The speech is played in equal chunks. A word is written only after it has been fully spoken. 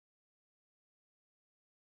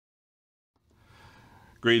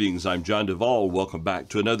Greetings, I'm John Duvall. Welcome back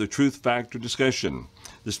to another Truth Factor discussion.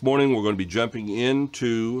 This morning we're going to be jumping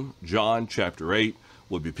into John chapter 8.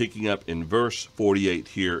 We'll be picking up in verse 48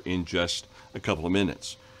 here in just a couple of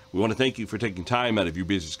minutes. We want to thank you for taking time out of your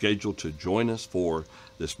busy schedule to join us for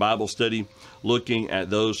this Bible study, looking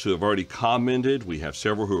at those who have already commented. We have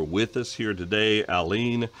several who are with us here today.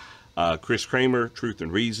 Aline, Chris Kramer, Truth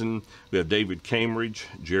and Reason. We have David Cambridge,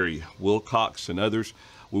 Jerry Wilcox, and others.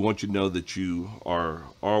 We want you to know that you are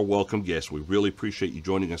our welcome guests. We really appreciate you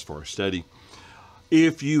joining us for our study.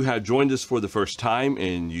 If you have joined us for the first time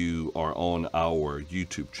and you are on our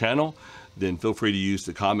YouTube channel, then feel free to use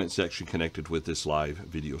the comment section connected with this live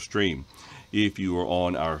video stream. If you are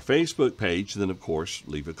on our Facebook page, then of course,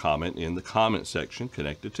 leave a comment in the comment section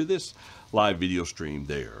connected to this live video stream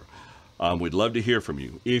there. We'd love to hear from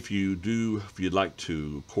you. If you'd like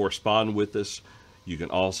to correspond with us, you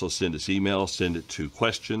can also send us email. Send it to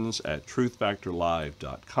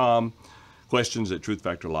questions@truthfactorlive.com,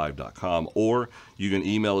 questions@truthfactorlive.com, or you can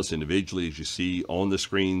email us individually as you see on the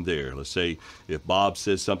screen there. Let's say if Bob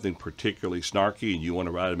says something particularly snarky and you want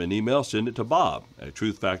to write him an email, send it to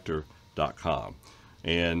bob@truthfactor.com.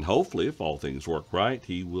 And hopefully, if all things work right,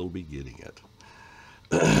 he will be getting it.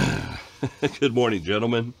 Good morning,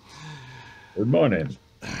 gentlemen. Good morning.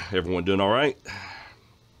 Everyone doing all right?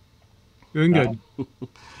 Doing good.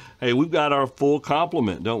 Hey, we've got our full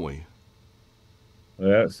complement, don't we?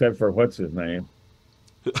 Well, except for what's his name?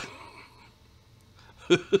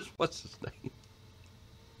 What's his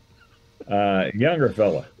name? Younger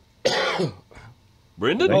fella.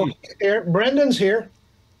 Brendan? Oh, here. Brendan's here.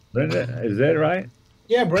 Brenda, is that right?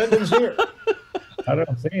 Yeah, Brendan's here. I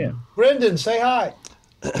don't see him. Brendan, say hi.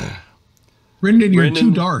 Brendan, you're Brendan.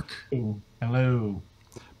 too dark. Hello.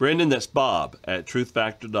 Brendan, that's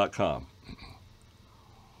bob@truthfactor.com.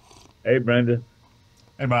 Hey, Brenda.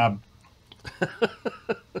 Hey, Bob.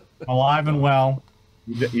 Alive and well.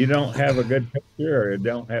 You don't have a good picture, or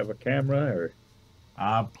don't have a camera, or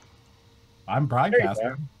I'm There you broadcasting.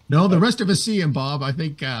 are. No, the rest of us see him, Bob. I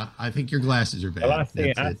think your glasses are bad. Well, I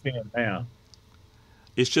see That's it. him now.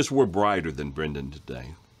 It's just we're brighter than Brendan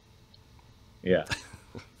today. Yeah.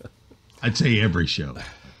 I'd say every show.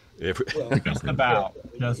 Well, Just about.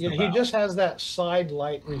 Just yeah, about. he just has that side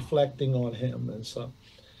light reflecting on him, and so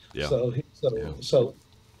Yeah. so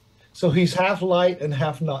he's half light and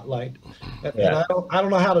half not light. And Yeah. I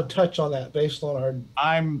don't know how to touch on that based on our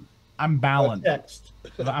I'm balanced. text.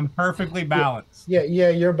 I'm perfectly balanced. Yeah,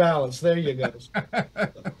 you're balanced. There you go.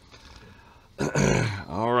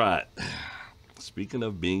 All right. Speaking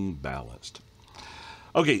of being balanced.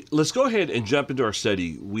 Okay, let's go ahead and jump into our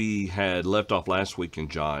study. We had left off last week in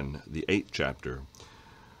John, the 8th chapter.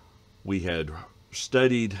 We had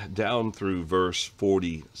studied down through verse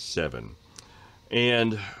 47.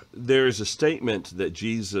 And there's a statement that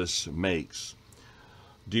Jesus makes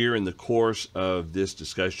during the course of this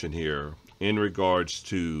discussion here in regards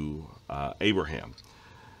to Abraham.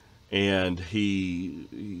 And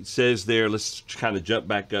he says there, let's kind of jump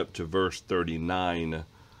back up to verse 39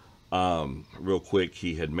 real quick.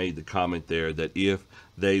 He had made the comment there that if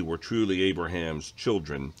they were truly Abraham's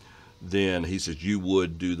children, then he says, you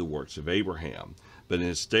would do the works of Abraham. But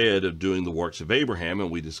instead of doing the works of Abraham, and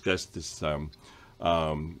we discussed this,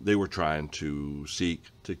 they were trying to seek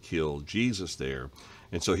to kill Jesus there.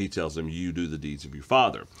 And so he tells them, you do the deeds of your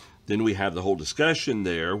father. Then we have the whole discussion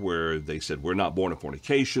there where they said, we're not born of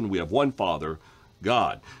fornication. We have one Father,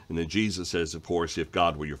 God. And then Jesus says, of course, if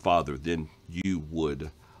God were your father, then you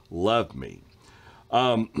would love me.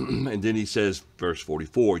 And then he says, verse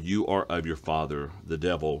 44, you are of your father, the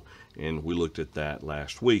devil. And we looked at that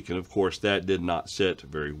last week. And of course, that did not sit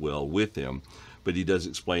very well with him. But he does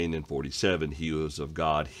explain in 47, he who is of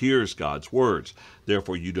God hears God's words.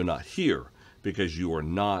 Therefore, you do not hear because you are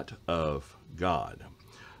not of God.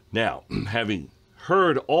 Now, having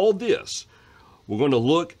heard all this, we're going to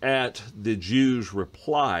look at the Jews'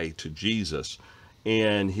 reply to Jesus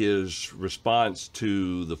and his response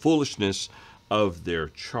to the foolishness of their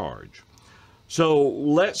charge. So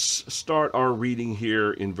let's start our reading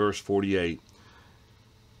here in verse 48.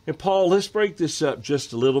 And Paul, let's break this up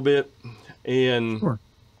just a little bit and Sure.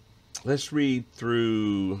 let's read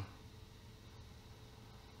through.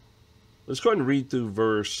 Let's go ahead and read through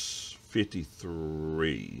verse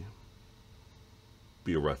 53.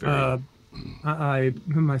 Be a rough area. I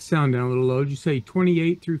have my sound down a little low. Did you say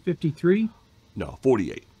 28 through 53? No,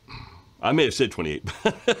 48. I may have said 28,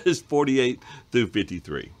 but it's 48 through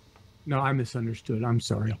 53. No, I misunderstood. I'm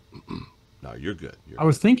sorry. No, you're good. I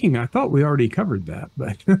was thinking, I thought we already covered that,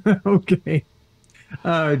 but okay.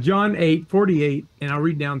 John 8:48, and I'll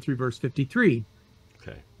read down through verse 53.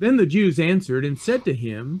 Okay. Then the Jews answered and said to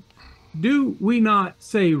him, "Do we not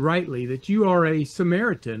say rightly that you are a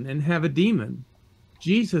Samaritan and have a demon?"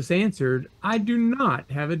 Jesus answered, "I do not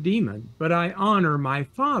have a demon, but I honor my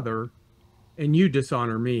Father, and you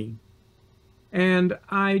dishonor me. And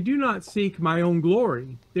I do not seek my own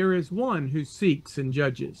glory. There is one who seeks and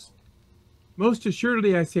judges. Most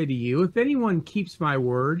assuredly I say to you, if anyone keeps my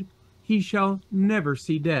word, he shall never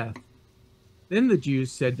see death." Then the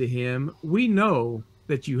Jews said to him, "We know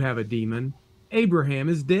that you have a demon. Abraham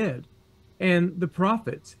is dead, and the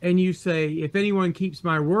prophets, and you say, if anyone keeps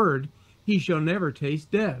my word, he shall never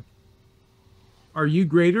taste death. Are you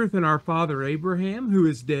greater than our father Abraham, who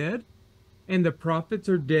is dead, and the prophets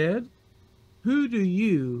are dead? Who do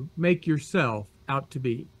you make yourself out to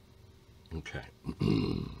be?" Okay.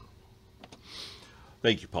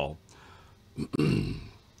 Thank you, Paul.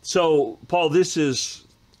 So, Paul, it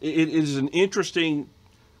is an interesting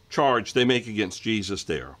charge they make against Jesus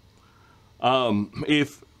there.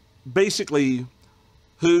 If basically,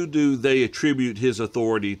 who do they attribute his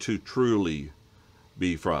authority to truly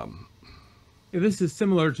be from? This is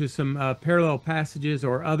similar to some parallel passages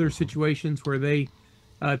or other situations where they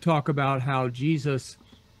talk about how Jesus,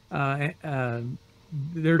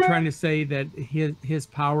 they're trying to say that his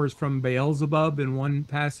power is from Beelzebub in one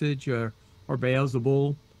passage, or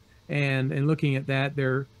Beelzebul, and looking at that,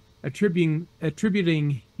 they're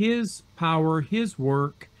attributing his power, his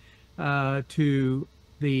work, to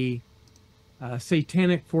the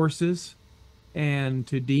satanic forces and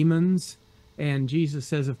to demons. And Jesus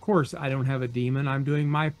says, of course, I don't have a demon. I'm doing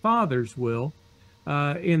my Father's will.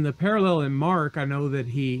 In the parallel in Mark, I know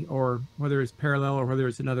that or whether it's parallel or whether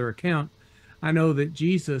it's another account, I know that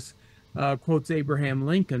Jesus quotes Abraham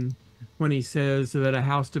Lincoln when he says that a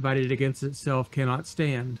house divided against itself cannot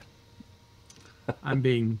stand. I'm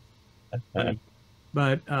being,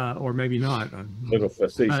 but, or maybe not. Little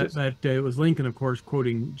facetious. But it was Lincoln, of course,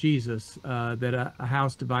 quoting Jesus, that a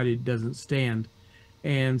house divided doesn't stand.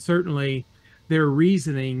 And certainly their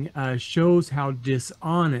reasoning shows how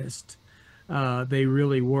dishonest they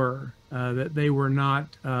really were, that they were not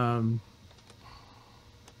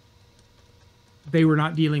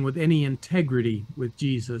dealing with any integrity with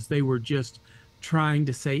Jesus. They were just trying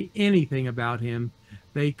to say anything about him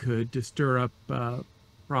they could to stir up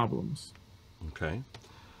problems. Okay.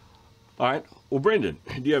 All right. Well, Brendan,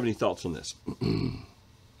 do you have any thoughts on this?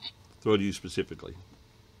 Throw to you specifically.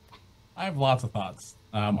 I have lots of thoughts.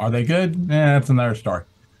 Are they good? That's another story.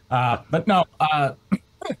 But no, I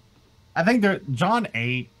think John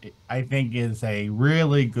 8, I think, is a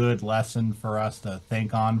really good lesson for us to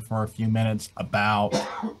think on for a few minutes about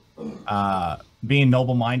being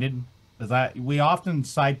noble-minded. Because we often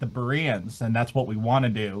cite the Bereans, and that's what we want to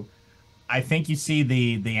do. I think you see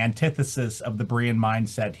the antithesis of the Berean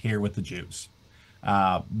mindset here with the Jews.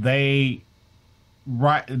 They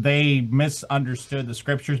misunderstood the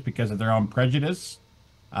scriptures because of their own prejudice,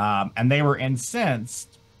 and they were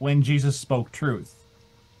incensed when Jesus spoke truth.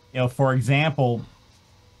 For example,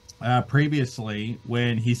 previously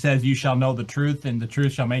when he says, "You shall know the truth, and the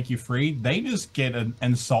truth shall make you free," they just get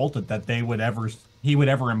insulted that he would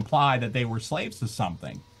ever imply that they were slaves to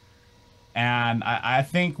something. And I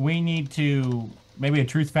think we need to, maybe a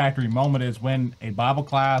Truth Factory moment is when a Bible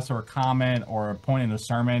class or a comment or a point in a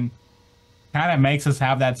sermon kind of makes us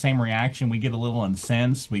have that same reaction. We get a little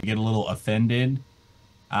incensed, we get a little offended.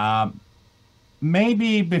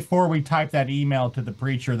 Maybe before we type that email to the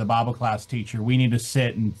preacher, the Bible class teacher, we need to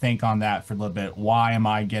sit and think on that for a little bit. Why am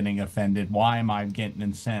I getting offended? Why am I getting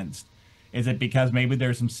incensed? Is it because maybe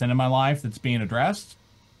there's some sin in my life that's being addressed?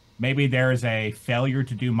 Maybe there is a failure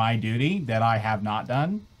to do my duty that I have not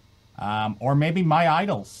done. Or maybe my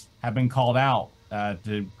idols have been called out,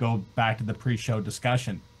 to go back to the pre-show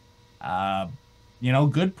discussion.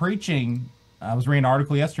 Good preaching, I was reading an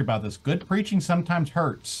article yesterday about this. Good preaching sometimes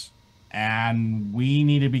hurts. And we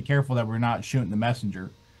need to be careful that we're not shooting the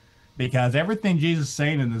messenger. Because everything Jesus is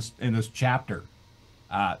saying in this chapter,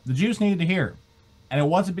 the Jews needed to hear. And it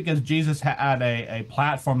wasn't because Jesus had a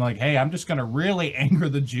platform like, hey, I'm just going to really anger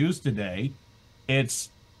the Jews today. He's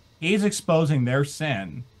exposing their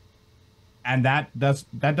sin, and that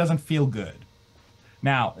doesn't feel good.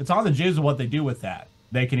 Now, it's on the Jews and what they do with that.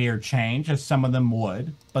 They can either change, as some of them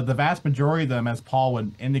would, but the vast majority of them, as Paul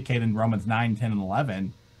would indicate in Romans 9, 10, and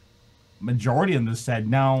 11, majority of them said,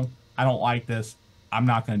 no, I don't like this. I'm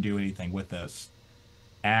not going to do anything with this.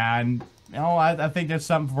 And I think that's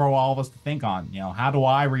something for all of us to think on. How do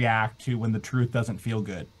I react to when the truth doesn't feel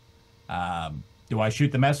good? Do I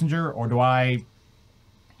shoot the messenger, or do I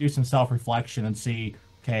do some self-reflection and see,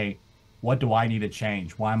 okay, what do I need to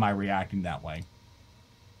change? Why am I reacting that way?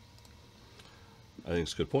 I think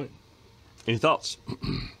it's a good point. Any thoughts?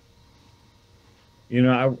 You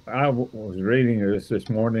know, I was reading this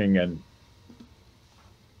morning, and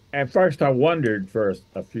at first I wondered for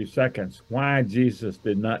a few seconds why Jesus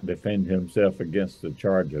did not defend himself against the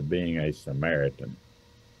charge of being a Samaritan.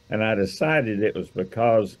 And I decided it was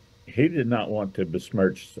because he did not want to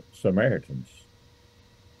besmirch Samaritans.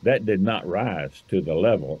 That did not rise to the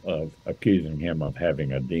level of accusing him of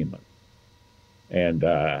having a demon. And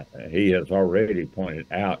he has already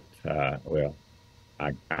pointed out,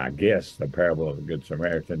 I guess the parable of the Good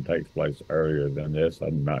Samaritan takes place earlier than this.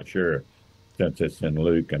 I'm not sure, since it's in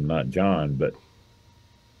Luke and not John, but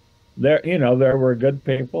there were good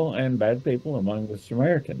people and bad people among the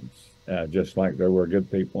Samaritans, just like there were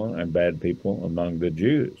good people and bad people among the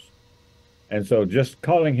Jews. And so just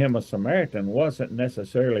calling him a Samaritan wasn't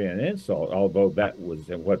necessarily an insult, although that was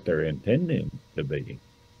what they're intending to be.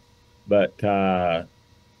 But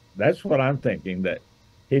that's what I'm thinking, that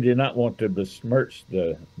he did not want to besmirch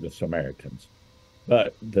the Samaritans.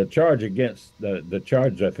 But the charge against the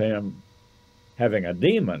charge of him having a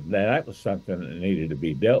demon, that was something that needed to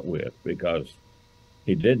be dealt with, because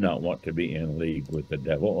he did not want to be in league with the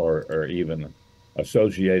devil or even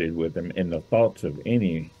associated with him in the thoughts of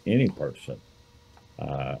any person,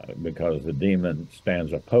 because the demon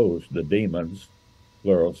stands opposed. The demons,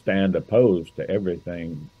 plural, stand opposed to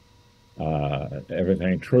everything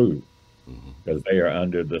true, because they are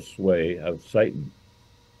under the sway of Satan.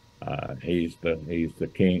 He's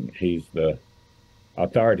the king. He's the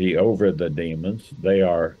authority over the demons. They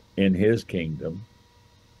are in his kingdom.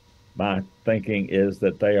 My thinking is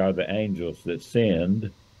that they are the angels that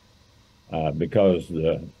sinned, because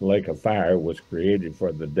the lake of fire was created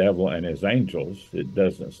for the devil and his angels. It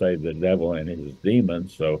doesn't say the devil and his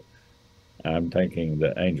demons, so I'm thinking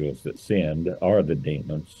the angels that sinned are the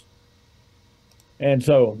demons. And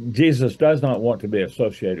so Jesus does not want to be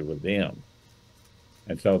associated with them.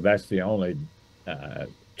 And so that's the only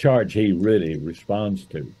charge he really responds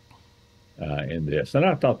to in this. And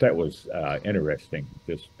I thought that was interesting,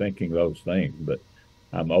 just thinking those things, but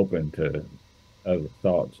I'm open to other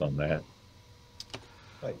thoughts on that.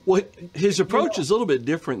 Well, his approach is a little bit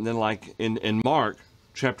different than like in Mark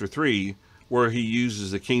chapter 3, where he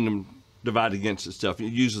uses the kingdom divided against itself. He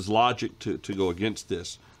uses logic to go against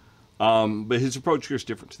this. But his approach here is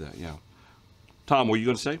different to that, yeah. Tom, what were you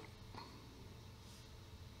going to say?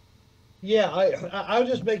 Yeah, I was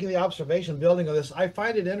just making the observation, building on this. I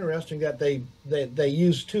find it interesting that they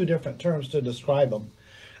use two different terms to describe them.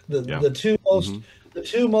 The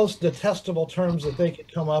two most detestable terms that they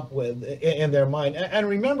could come up with in their mind. And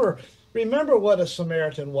remember what a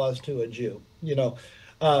Samaritan was to a Jew. You know,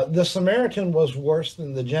 the Samaritan was worse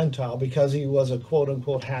than the Gentile because he was a quote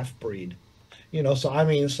unquote half breed. You know, so I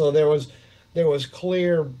mean, so there's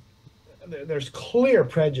clear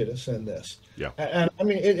prejudice in this. Yeah. And I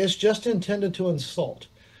mean, it's just intended to insult.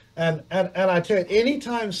 And I tell you,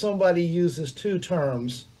 anytime somebody uses two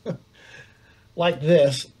terms like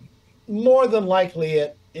this, more than likely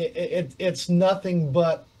it's nothing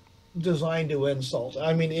but designed to insult.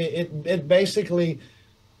 I mean, it basically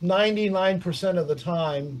 99% of the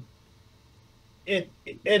time it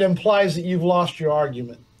implies that you've lost your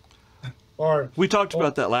argument. Or we talked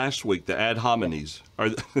about that last week, the ad hominems, or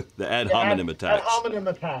the ad hominem attacks. Ad hominem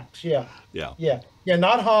attacks, yeah. Yeah. Yeah. Yeah,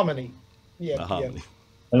 not hominy. Yeah. Not hominy. Yeah.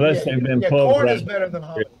 Unless they've been corn is better than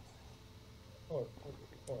hominy.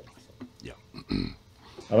 Yeah.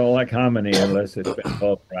 I don't like hominy unless it's been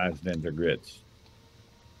pulverized into grits.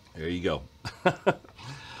 There you go.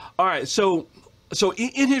 All right. So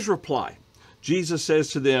in his reply, Jesus says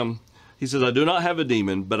to them, he says, I do not have a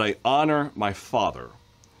demon, but I honor my Father,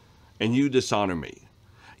 and you dishonor me.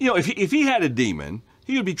 You know, if he had a demon,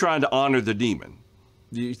 he would be trying to honor the demon.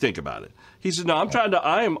 You think about it. He said, no,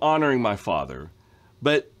 I am honoring my Father,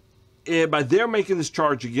 but by their making this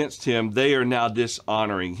charge against him, they are now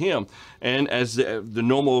dishonoring him. And as the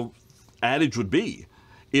normal adage would be,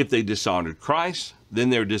 if they dishonored Christ, then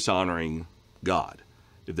they're dishonoring God.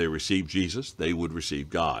 If they receive Jesus, they would receive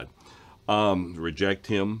God. Reject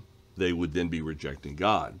him, they would then be rejecting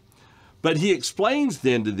God. But he explains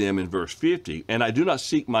then to them in verse 50, and I do not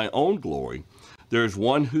seek my own glory. There is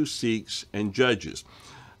one who seeks and judges.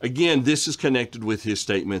 Again, this is connected with his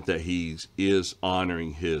statement that he is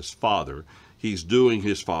honoring his Father. He's doing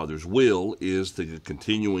his Father's will is the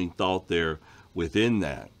continuing thought there within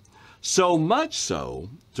that. So much so,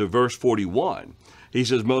 to verse 41, he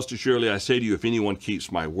says, most assuredly I say to you, if anyone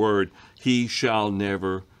keeps my word, he shall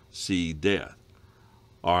never see death.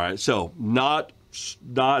 All right, so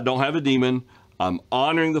don't have a demon. I'm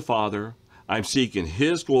honoring the Father. I'm seeking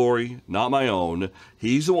his glory, not my own.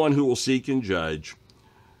 He's the one who will seek and judge.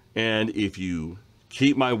 And if you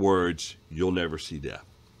keep my words, you'll never see death.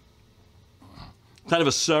 Kind of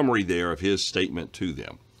a summary there of his statement to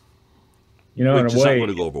them. You know, in which a is not way, going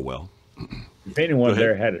to go over well. if anyone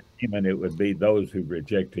there had a demon, it would be those who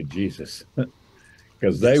rejected Jesus,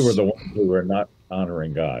 because they were the ones who were not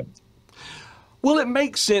honoring God. Well, it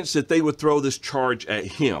makes sense that they would throw this charge at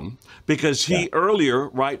him because he earlier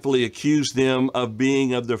rightfully accused them of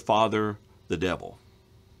being of their father, the devil.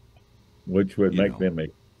 Which would make them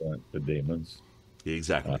equivalent to demons.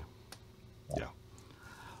 Exactly.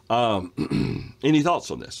 Any thoughts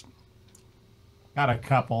on this? Got a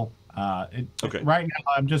couple. Okay. Right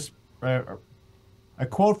now, I'm just a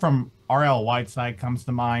quote from R.L. Whiteside comes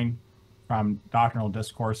to mind from Doctrinal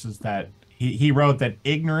Discourses that he wrote that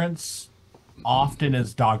ignorance often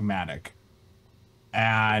is dogmatic,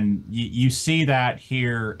 and you see that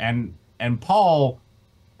here. And Paul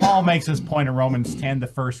makes this point in Romans 10, the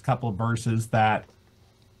first couple of verses, that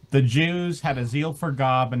the Jews had a zeal for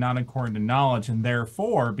God, but not according to knowledge, and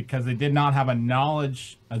therefore, because they did not have a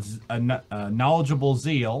knowledgeable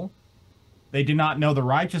zeal, they do not know the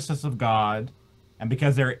righteousness of God, and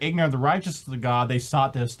because they're ignorant of the righteousness of God, they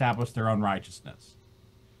sought to establish their own righteousness.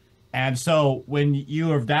 And so, when you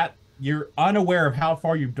have that, you're unaware of how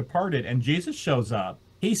far you've departed, and Jesus shows up.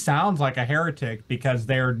 He sounds like a heretic because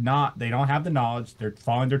they don't have the knowledge, they're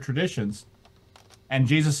following their traditions. And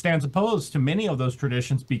Jesus stands opposed to many of those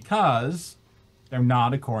traditions because they're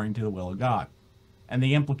not according to the will of God. And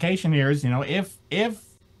the implication here is, if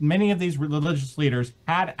many of these religious leaders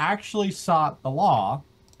had actually sought the law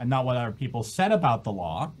and not what other people said about the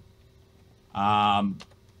law,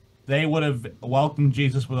 they would have welcomed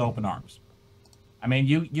Jesus with open arms. I mean,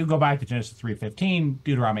 you go back to Genesis 3:15,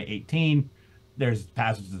 Deuteronomy 18, there's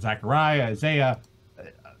passages in Zechariah, Isaiah.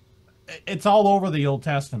 It's all over the Old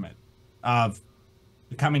Testament of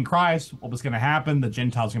the coming Christ, what was going to happen, the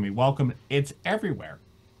Gentiles going to be welcomed. It's everywhere.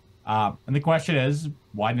 And the question is,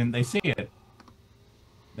 why didn't they see it?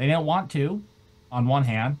 They didn't want to, on one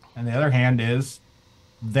hand. And the other hand is,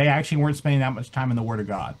 they actually weren't spending that much time in the Word of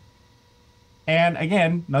God. And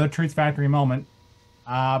again, another Truth Factory moment.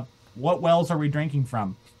 What wells are we drinking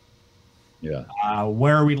from? Yeah.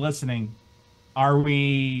 Where are we listening? Are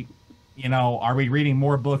we reading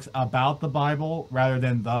more books about the Bible rather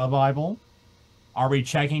than the Bible? Are we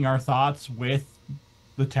checking our thoughts with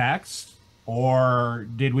the text? Or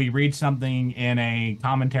did we read something in a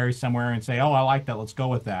commentary somewhere and say, oh, I like that, let's go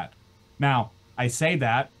with that? Now, I say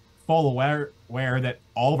that full aware that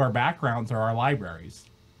all of our backgrounds are our libraries.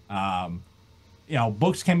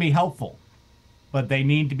 Books can be helpful, but they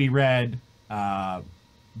need to be read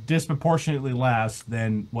disproportionately less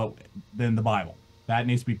than the Bible. That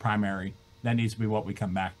needs to be primary. That needs to be what we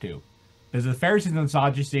come back to. Because the Pharisees and the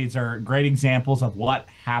Sadducees are great examples of what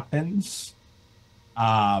happens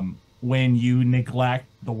when you neglect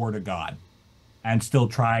the Word of God and still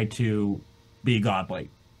try to be godly.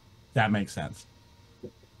 That makes sense.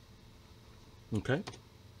 Okay.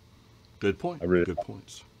 Good point. Really Good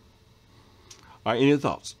points. All right, any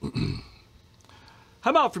thoughts?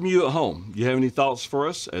 How about from you at home? You have any thoughts for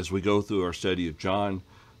us as we go through our study of John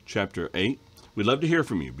chapter 8? We'd love to hear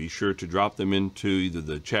from you. Be sure to drop them into either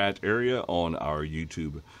the chat area on our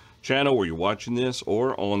YouTube channel where you're watching this,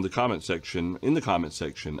 or on the comment section,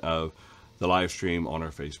 of the live stream on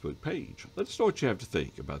our Facebook page. Let us know what you have to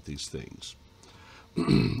think about these things.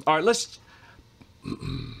 All right, let's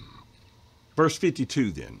verse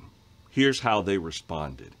 52 then. Here's how they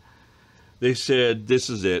responded. They said, this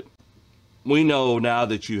is it. We know now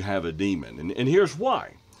that you have a demon. And here's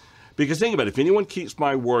why. Because think about it. If anyone keeps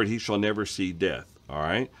my word, he shall never see death. All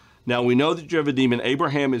right. Now we know that you have a demon.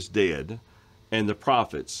 Abraham is dead and the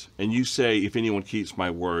prophets. And you say, if anyone keeps my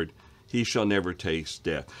word, he shall never taste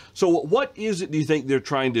death. So what is it, do you think the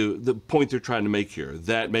point they're trying to make here?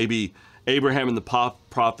 That maybe Abraham and the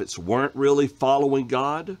prophets weren't really following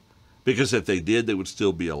God? Because if they did, they would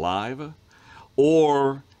still be alive?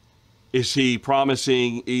 Or is he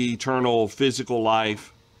promising eternal physical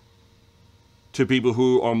life to people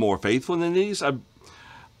who are more faithful than these? I'm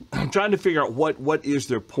trying to figure out what is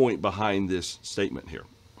their point behind this statement here.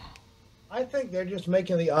 I think they're just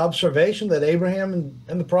making the observation that Abraham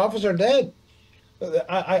and the prophets are dead.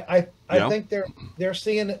 I think they're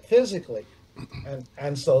seeing it physically,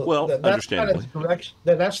 and so that's kind of the direction.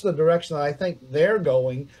 That's the direction that I think they're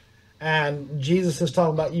going. And Jesus is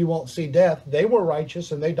talking about you won't see death. They were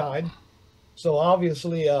righteous and they died. So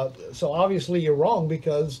obviously you're wrong,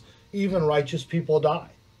 because even righteous people die.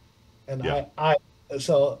 And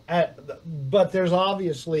but there's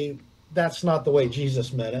obviously, that's not the way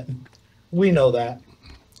Jesus meant it. We know that.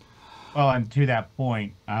 Well, and to that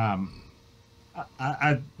point, I'm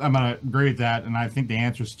going to agree with that, and I think the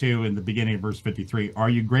answer is too in the beginning of verse 53. Are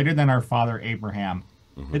you greater than our father Abraham?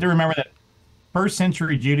 You have to remember that first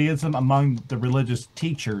century Judaism, among the religious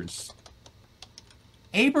teachers,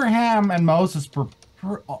 Abraham and Moses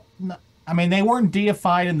were, I mean, they weren't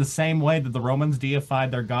deified in the same way that the Romans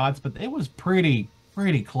deified their gods, but it was pretty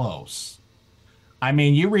close. I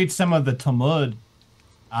mean, you read some of the Talmud,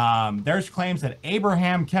 there's claims that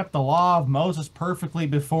Abraham kept the law of Moses perfectly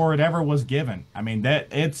before it ever was given. I mean,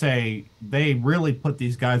 they really put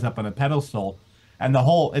these guys up on a pedestal, and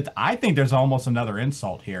I think there's almost another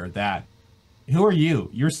insult here that, who are you?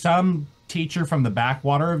 You're some teacher from the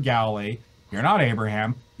backwater of Galilee. You're not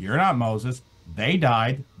Abraham. You're not Moses. They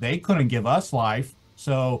died. They couldn't give us life.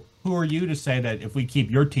 So who are you to say that if we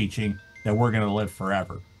keep your teaching, that we're going to live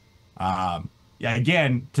forever? Yeah,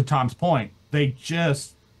 again, to Tom's point, they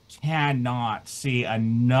just cannot see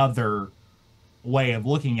another way of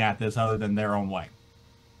looking at this other than their own way.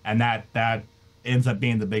 And that ends up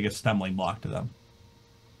being the biggest stumbling block to them.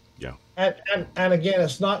 Yeah. And again,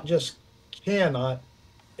 it's not just cannot,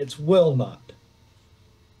 it's will not.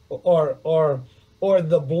 Or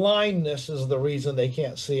the blindness is the reason they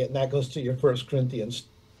can't see it, and that goes to your 1 Corinthians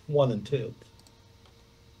 1 and 2.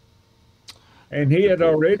 And he had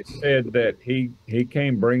already said that he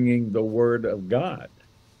came bringing the word of God.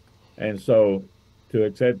 And so to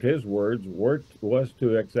accept his words was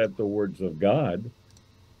to accept the words of God.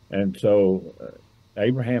 And so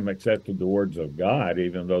Abraham accepted the words of God,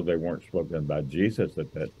 even though they weren't spoken by Jesus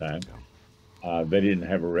at that time. They didn't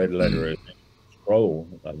have a red letter scroll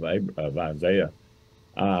of Isaiah.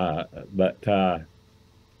 Yeah,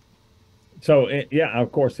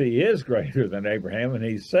 of course, he is greater than Abraham, and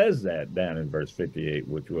he says that down in verse 58,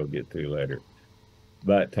 which we'll get to later.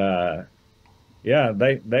 But yeah,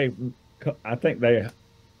 I think the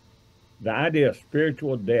idea of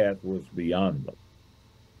spiritual death was beyond them.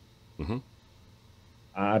 Mm-hmm.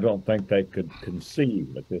 I don't think they could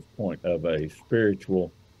conceive at this point of a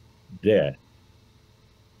spiritual death.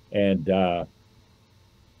 And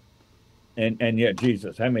yet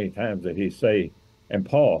Jesus, how many times did he say, and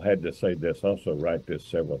Paul had to say this, also write this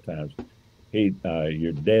several times,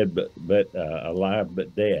 you're dead but alive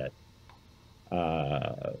but dead.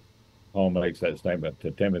 Paul makes that statement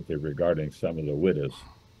to Timothy regarding some of the widows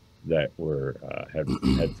that had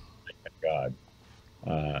forsaken God.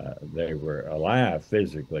 They were alive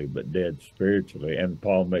physically but dead spiritually. And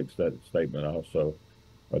Paul makes that statement also,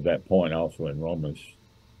 or that point also in Romans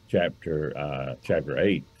chapter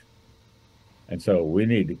 8. And so we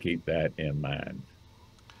need to keep that in mind.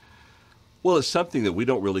 Well, it's something that we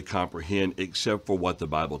don't really comprehend except for what the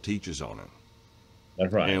Bible teaches on it.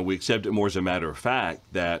 That's right. And we accept it more as a matter of fact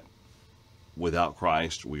that without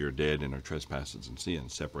Christ, we are dead in our trespasses and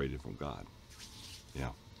sins, separated from God. Yeah.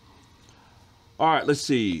 All right, let's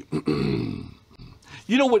see.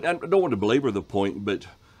 You know what? I don't want to belabor the point, but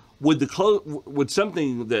would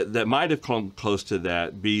something that might have come close to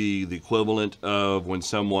that be the equivalent of when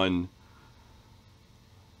someone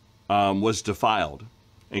was defiled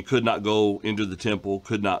and could not go into the temple,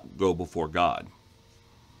 could not go before God?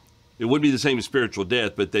 It would be the same as spiritual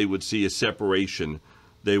death, but they would see a separation.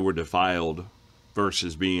 They were defiled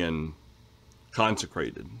versus being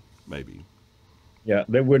consecrated, maybe. Yeah,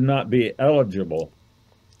 they would not be eligible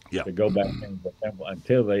Yeah. to go back into the temple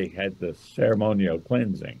until they had the ceremonial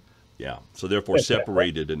cleansing. Yeah. So therefore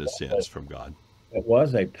separated in a sense from God. It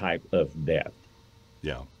was a type of death.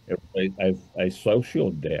 Yeah. It was a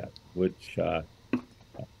social death, which I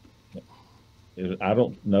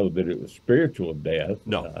don't know that it was spiritual death.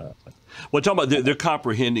 No. Well, talking about they're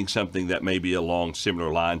comprehending something that may be along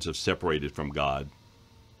similar lines of separated from God.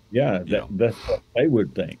 Yeah, that's what they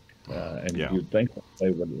would think. And Yeah. you'd think that they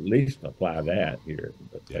would at least apply that here.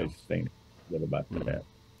 But Yeah. they think good about that.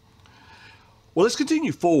 Well, let's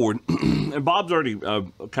continue forward. And Bob's already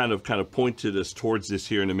kind of pointed us towards this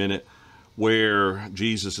here in a minute, where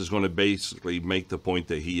Jesus is going to basically make the point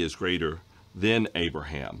that he is greater than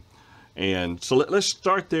Abraham. And so let's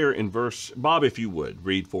start there in verse, Bob, if you would,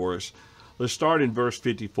 read for us. Let's start in verse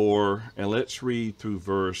 54, and let's read through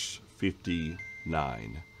verse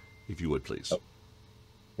 59, if you would, please.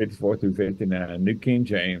 54 through 59, New King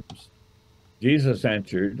James. Jesus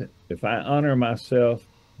answered, "If I honor myself,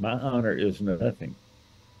 my honor is nothing.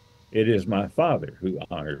 It is my Father who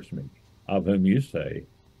honors me, of whom you say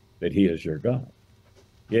that he is your God.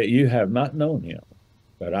 Yet you have not known him,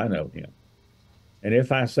 but I know him. And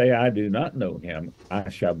if I say I do not know him, I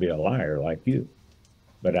shall be a liar like you.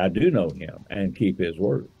 But I do know him and keep his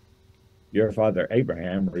word. Your father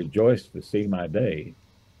Abraham rejoiced to see my day,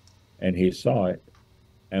 And he saw it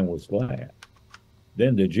and was glad.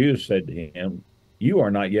 Then the Jews said to him, "You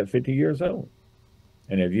are not yet 50 years old.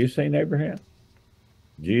 And have you seen Abraham?"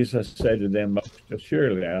 Jesus said to them, "Most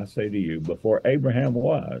assuredly, I say to you, before Abraham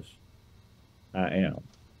was, I am."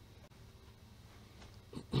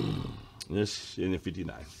 This in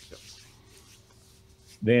 59. Yep.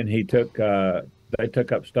 Then they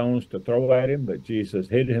took up stones to throw at him, but Jesus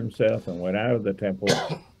hid himself and went out of the temple,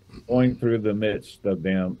 going through the midst of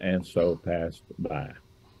them, and so passed by.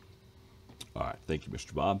 All right. Thank you,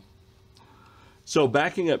 Mr. Bob. So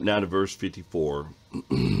backing up now to verse 54,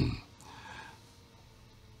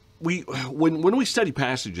 when we study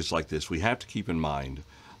passages like this, we have to keep in mind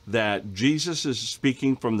that Jesus is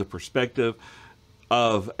speaking from the perspective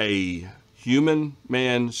of a human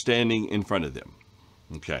man standing in front of them.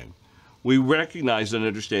 Okay. We recognize and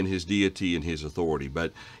understand his deity and his authority,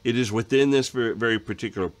 but it is within this very, very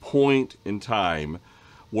particular point in time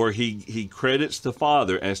where he credits the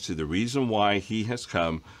Father as to the reason why he has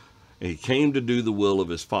come. He came to do the will of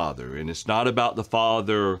his Father. And it's not about the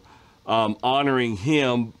Father honoring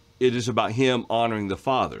him. It is about him honoring the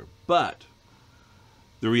Father. But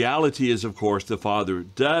the reality is, of course, the Father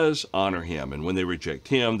does honor him. And when they reject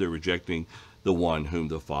him, they're rejecting the one whom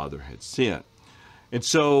the Father had sent. And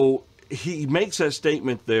so he makes that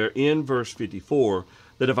statement there in verse 54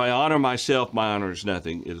 that if I honor myself, my honor is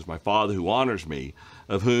nothing. It is my Father who honors me,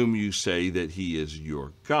 of whom you say that he is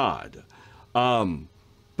your God.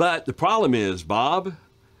 But the problem is, Bob,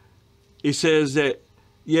 he says that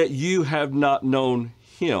yet you have not known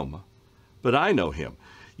him, but I know him.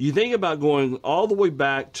 You think about going all the way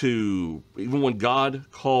back to even when God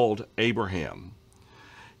called Abraham.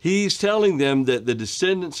 He's telling them that the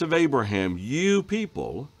descendants of Abraham, you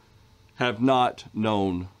people, have not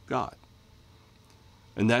known God.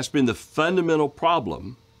 And that's been the fundamental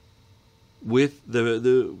problem with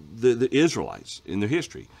the Israelites in their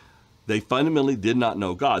history. They fundamentally did not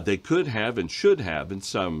know God. They could have and should have in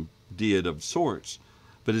some deity of sorts,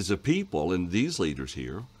 but as a people, and these leaders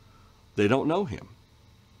here, they don't know him.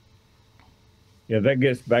 Yeah, that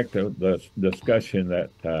gets back to the discussion that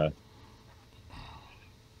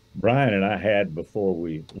Brian and I had before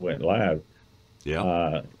we went live.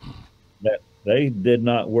 Yeah. That they did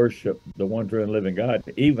not worship the one true and living God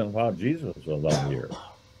even while Jesus was on the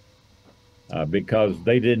earth, because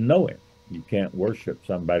they didn't know him. You can't worship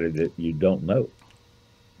somebody that you don't know.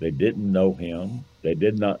 They didn't know him. They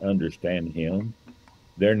did not understand him.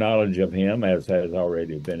 Their knowledge of him, as has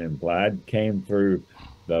already been implied, came through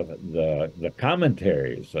the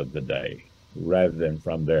commentaries of the day rather than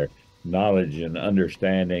from their knowledge and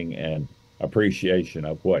understanding and appreciation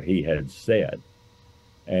of what he had said.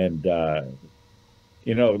 And,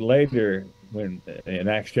 later when in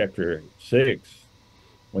Acts chapter 6,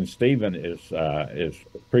 when Stephen is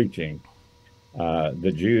preaching,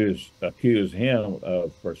 the Jews accuse him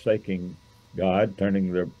of forsaking God,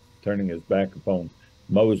 turning his back upon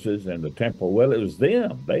Moses and the temple. Well, it was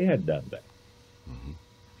them. They had done that. Mm-hmm.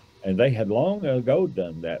 And they had long ago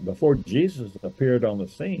done that before Jesus appeared on the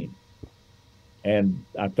scene. And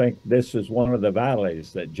I think this is one of the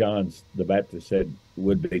valleys that John the Baptist said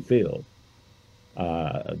would be filled.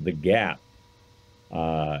 The gap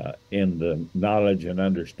in the knowledge and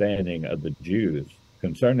understanding of the Jews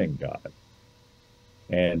concerning God.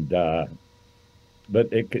 And but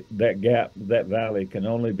that valley can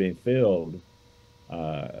only be filled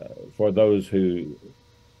for those who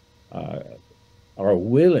are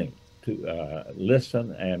willing to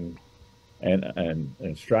listen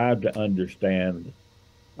and strive to understand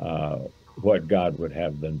what God would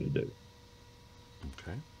have them to do.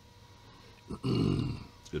 Okay.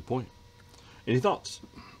 Good point. Any thoughts?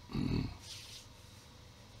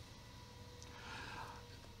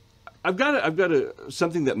 I've got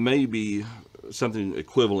something that may be something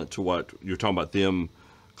equivalent to what you're talking about, them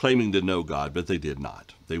claiming to know God, but they did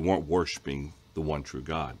not. They weren't worshiping the one true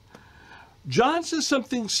God. John says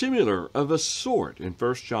something similar of a sort in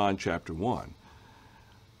 1 John chapter 1.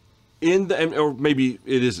 Or maybe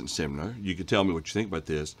it isn't similar. You could tell me what you think about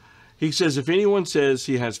this. He says, if anyone says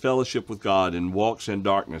he has fellowship with God and walks in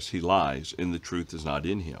darkness, he lies, and the truth is not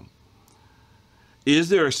in him. Is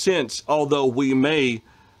there a sense, although we may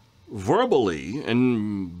verbally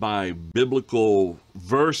and by biblical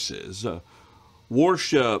verses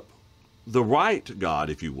worship the right God,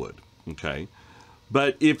 if you would, okay?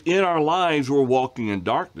 But if in our lives we're walking in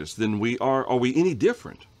darkness, then are we any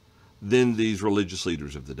different than these religious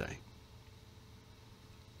leaders of the day?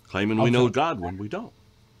 Claiming we know God when we don't.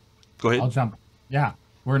 Go ahead. I'll jump. Yeah,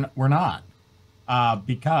 we're not.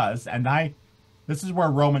 Because, this is where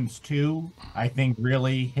Romans 2, I think,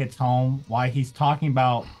 really hits home, why he's talking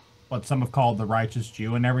about what some have called the righteous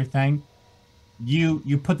Jew and everything.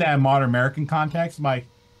 You put that in modern American context, like,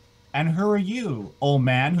 and who are you, old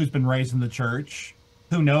man who's been raised in the church,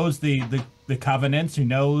 who knows the covenants, who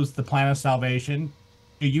knows the plan of salvation?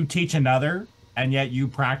 Do you teach another, and yet you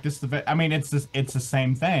practice I mean, it's the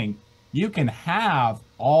same thing. You can have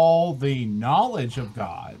all the knowledge of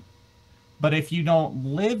God, but if you don't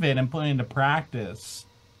live it and put it into practice,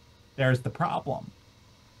 there's the problem.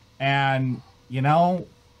 And, you know,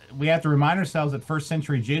 we have to remind ourselves that first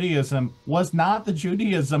century Judaism was not the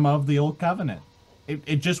Judaism of the Old Covenant.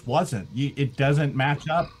 It just wasn't. It doesn't match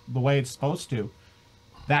up the way it's supposed to.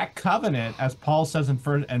 That covenant, as Paul says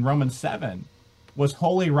in Romans 7, was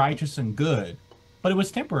holy, righteous, and good, but it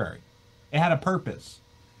was temporary. It had a purpose.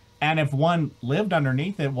 And if one lived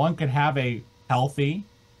underneath it, one could have a healthy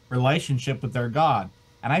relationship with their God.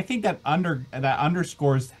 And I think that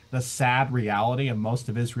underscores the sad reality of most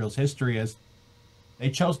of Israel's history is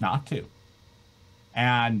they chose not to.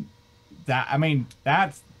 And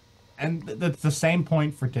that's the same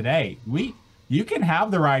point for today. You can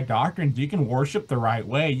have the right doctrines, you can worship the right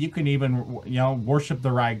way, you can even, worship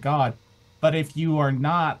the right God. But if you are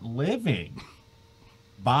not living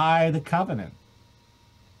by the covenant,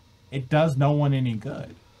 it does no one any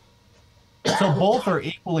good. So both are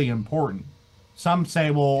equally important. Some say,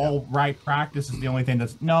 well, right practice is the only thing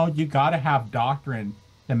no, you got to have doctrine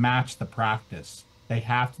to match the practice. They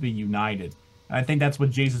have to be united. And I think that's what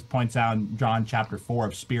Jesus points out in John chapter 4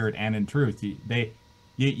 of spirit and in truth.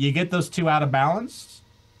 You get those two out of balance,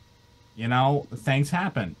 things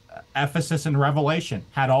happen. Ephesus and Revelation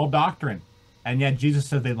had all doctrine, and yet Jesus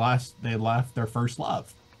said they left their first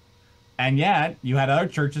love. And yet you had other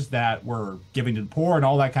churches that were giving to the poor and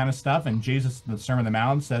all that kind of stuff. And Jesus in the Sermon on the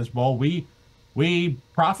Mount says, well, we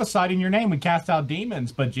prophesied in your name, we cast out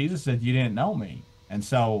demons, but Jesus said you didn't know me. And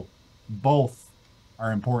so both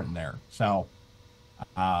are important there. So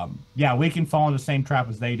we can fall into the same trap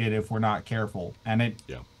as they did if we're not careful. And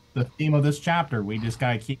the theme of this chapter, we just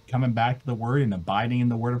got to keep coming back to the word and abiding in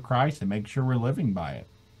the word of Christ and make sure we're living by it.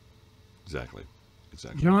 Exactly.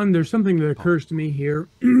 John, there's something that occurs to me here,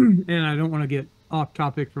 and I don't want to get off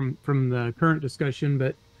topic from the current discussion,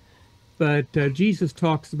 but Jesus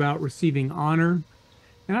talks about receiving honor.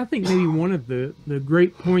 And I think maybe one of the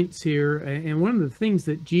great points here, and one of the things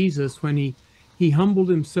that Jesus, when he humbled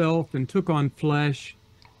himself and took on flesh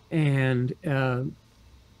and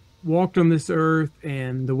walked on this earth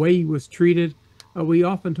and the way he was treated, we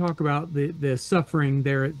often talk about the suffering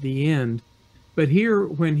there at the end. But here,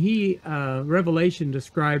 when Revelation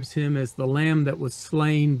describes him as the lamb that was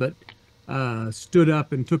slain, but stood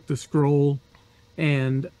up and took the scroll.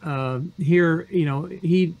 And here,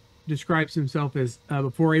 he describes himself as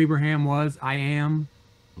before Abraham was, I am.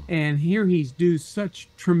 And here he's due such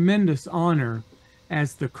tremendous honor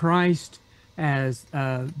as the Christ, as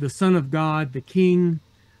the Son of God, the King,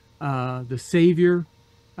 the Savior.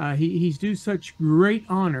 He's due such great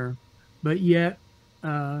honor, but yet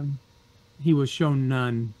he was shown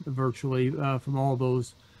none virtually from all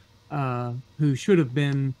those who should have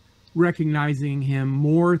been recognizing him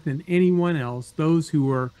more than anyone else, those who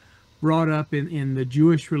were brought up in the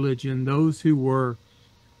Jewish religion, those who were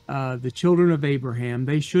the children of Abraham.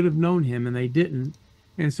 They should have known him, and they didn't.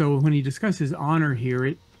 And so when he discusses honor here,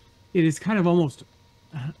 it is kind of almost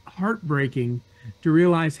heartbreaking to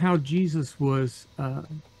realize how Jesus was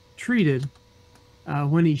treated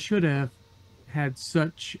when he should have had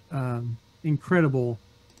such incredible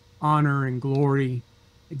honor and glory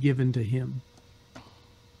given to him.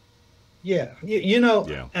 Yeah,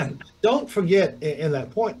 and don't forget in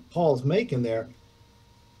that point Paul's making there,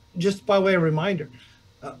 just by way of reminder,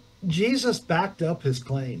 Jesus backed up his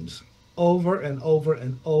claims over and over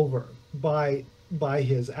and over by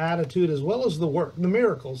his attitude as well as the work, the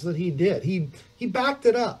miracles that he did. He backed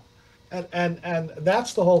it up, and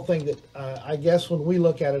that's the whole thing that I guess when we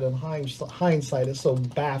look at it in hindsight, it's so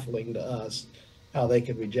baffling to us how they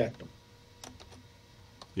could reject him.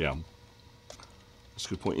 Yeah. That's a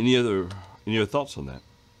good point. Any other thoughts on that?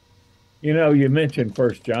 You mentioned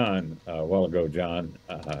 1 John a while ago, John.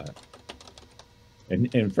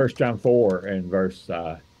 In 1 John 4 and verse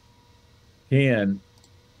 10,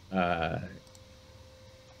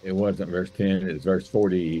 it wasn't verse 10, it's verse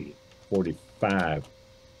 45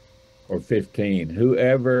 or 15.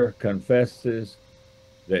 Whoever confesses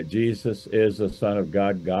that Jesus is the Son of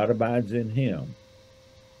God, God abides in him,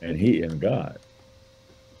 and he in God.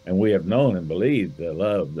 And we have known and believed the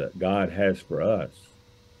love that God has for us.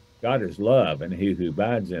 God is love, and he who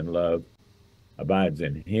abides in love abides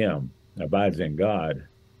in him, abides in God,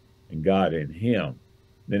 and God in him.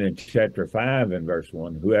 Then in chapter 5 and verse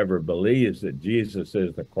 1, whoever believes that Jesus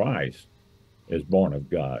is the Christ is born of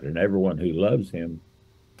God, and everyone who loves him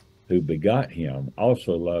who begot him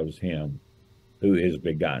also loves him who is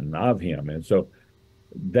begotten of him. And so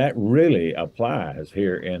that really applies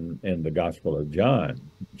here in the Gospel of John.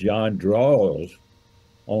 John draws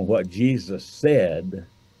on what Jesus said,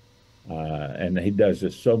 and he does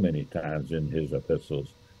this so many times in his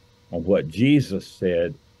epistles, on what Jesus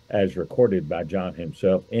said as recorded by John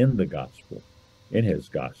himself in the gospel, in his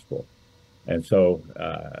gospel. And so,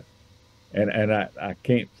 and I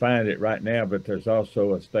can't find it right now, but there's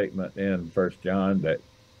also a statement in 1 John that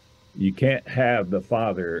you can't have the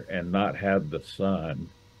Father and not have the Son,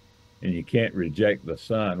 and you can't reject the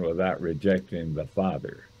Son without rejecting the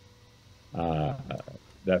Father.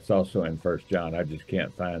 That's also in 1 John. I just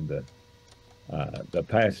can't find the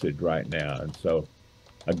passage right now. And so,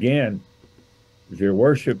 again, if you're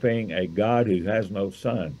worshiping a God who has no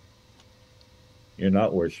Son, you're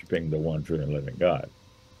not worshiping the one true and living God.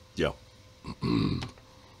 Yeah.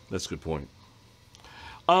 That's a good point.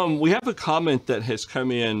 We have a comment that has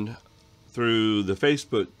come in through the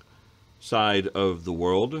Facebook side of the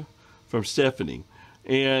world from Stephanie.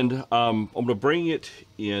 And I'm going to bring it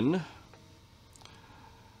in.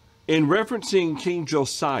 In referencing King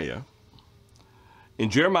Josiah, in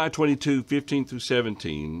Jeremiah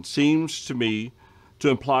 22:15-17, seems to me to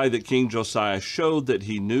imply that King Josiah showed that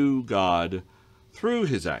he knew God through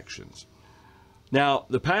his actions. Now,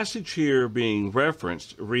 the passage here being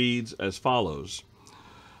referenced reads as follows: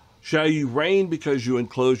 Shall you reign because you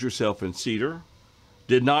enclose yourself in cedar?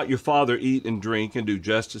 Did not your father eat and drink and do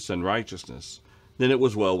justice and righteousness? Then it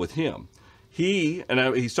was well with him. He's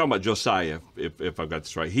talking about Josiah, if I've got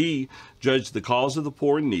this right. He judged the cause of the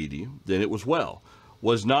poor and needy, then it was well.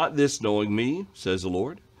 Was not this knowing me, says the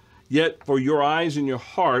Lord? Yet your eyes and your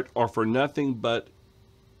heart are for nothing but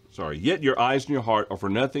your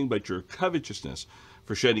covetousness,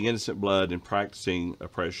 for shedding innocent blood and practicing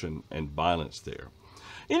oppression and violence there.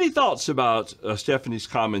 Any thoughts about Stephanie's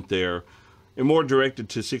comment there? And more directed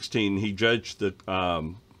to 16, he judged the,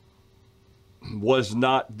 was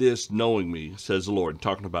not this knowing me, says the Lord,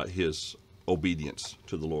 talking about his obedience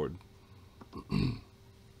to the Lord.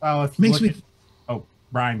 Well,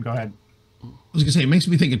 Brian, go ahead. I was going to say, it makes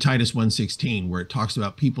me think of Titus 1:16, where it talks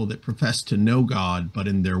about people that profess to know God, but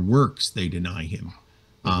in their works they deny him.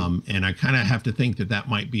 And I kind of have to think that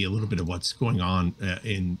might be a little bit of what's going on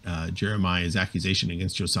in Jeremiah's accusation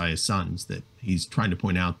against Josiah's sons, that he's trying to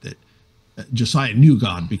point out that Josiah knew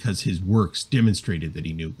God because his works demonstrated that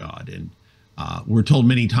he knew God. And we're told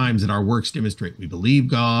many times that our works demonstrate we believe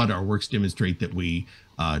God, our works demonstrate that we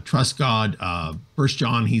trust God. 1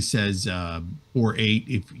 John, he says, 4:8,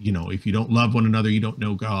 if you don't love one another, you don't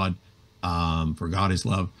know God, for God is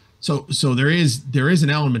love. So there is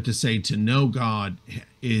an element to say to know God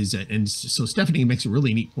is, and so Stephanie makes a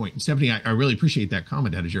really neat point. And Stephanie, I really appreciate that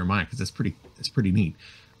comment out of Jeremiah, because that's pretty neat,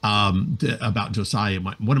 about Josiah,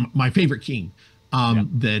 one of my favorite king.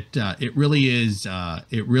 That it really is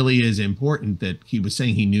important that he was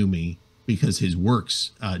saying he knew me because his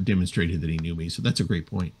works demonstrated that he knew me. So that's a great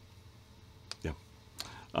point. Yeah.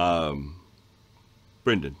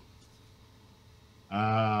 Brendan.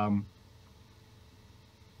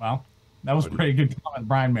 Well, that was a pretty good comment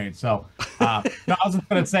Brian made. So, no, I was just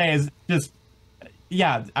going to say is just,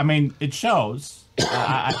 yeah, I mean, it shows,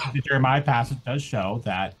 I think the Jeremiah passage does show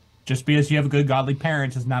that just because you have good godly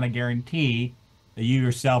parents is not a guarantee that you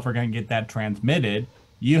yourself are going to get that transmitted.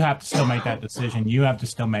 You have to still make that decision. You have to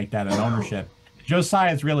still make that an ownership.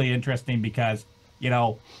 Josiah is really interesting because,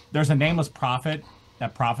 there's a nameless prophet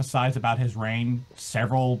that prophesies about his reign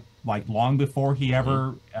long before he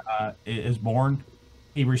ever is born.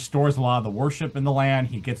 He restores a lot of the worship in the land.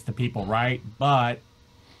 He gets the people right. But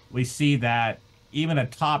we see that even a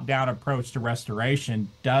top-down approach to restoration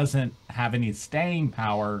doesn't have any staying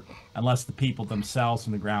power unless the people themselves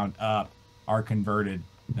from the ground up are converted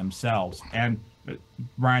themselves. And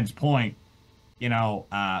Brian's point,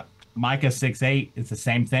 Micah 6:8, it's the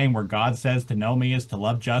same thing, where God says to know me is to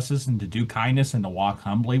love justice and to do kindness and to walk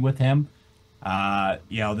humbly with him.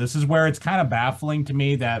 This is where it's kind of baffling to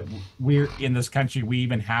me that we're in this country, we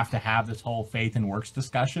even have to have this whole faith and works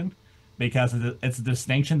discussion, because it's a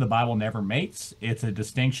distinction the Bible never makes. It's a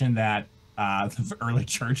distinction that the early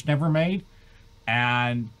church never made.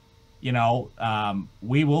 And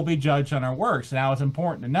we will be judged on our works. Now, it's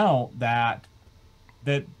important to know that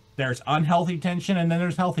there's unhealthy tension and then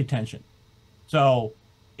there's healthy tension. So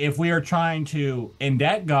if we are trying to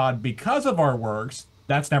indebt God because of our works,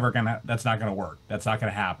 that's not going to work. That's not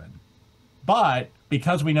going to happen. But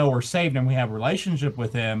because we know we're saved and we have a relationship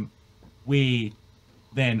with him, we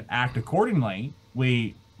then act accordingly,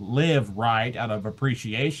 we live right out of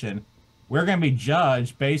appreciation, we're going to be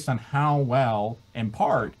judged based on how well, in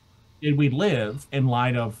part, did we live in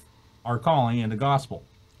light of our calling in the gospel.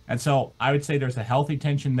 And so I would say there's a healthy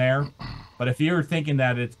tension there. But if you're thinking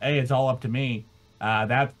that it's all up to me,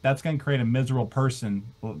 that's going to create a miserable person,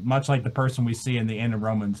 much like the person we see in the end of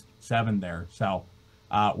Romans 7 there. So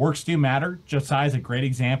works do matter. Josiah is a great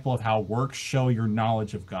example of how works show your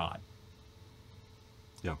knowledge of God.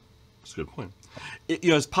 Yeah, that's a good point.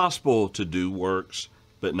 It's possible to do works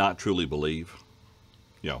but not truly believe.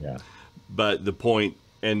 Yeah. But the point,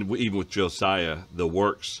 and even with Josiah, the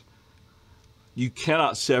works, you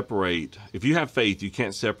cannot separate. If you have faith, you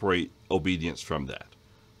can't separate obedience from that.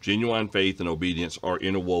 Genuine faith and obedience are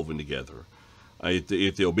interwoven together. If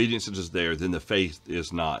the obedience is there, then the faith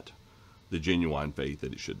is not the genuine faith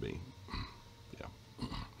that it should be. Yeah.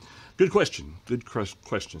 Good question. Good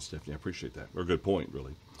question, Stephanie. I appreciate that. Or good point,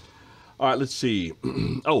 really. All right, let's see.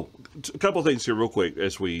 A couple of things here real quick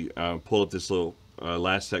as we pull up this little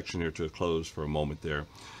last section here to a close for a moment there.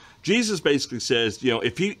 Jesus basically says,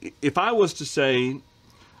 if I was to say,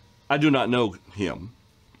 I do not know him,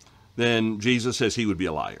 then Jesus says he would be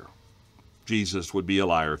a liar. Jesus would be a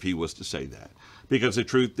liar if he was to say that. Because the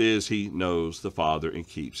truth is he knows the Father and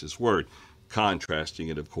keeps his word. Contrasting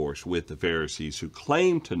it, of course, with the Pharisees who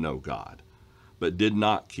claimed to know God, but did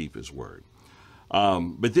not keep his word.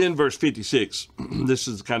 But then verse 56, this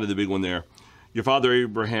is kind of the big one there. Your father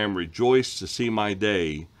Abraham rejoiced to see my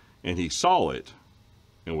day, and he saw it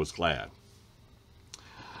and was glad.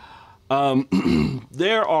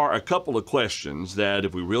 There are a couple of questions that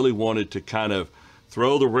if we really wanted to kind of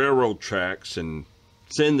throw the railroad tracks and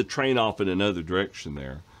send the train off in another direction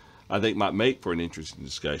there, I think might make for an interesting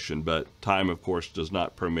discussion, but time, of course, does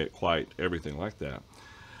not permit quite everything like that.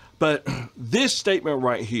 But this statement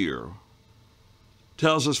right here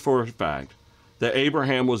tells us for a fact that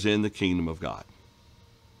Abraham was in the kingdom of God.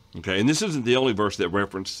 Okay, and this isn't the only verse that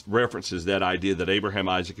references that idea that Abraham,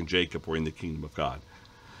 Isaac, and Jacob were in the kingdom of God.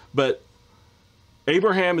 But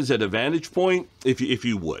Abraham is at a vantage point, if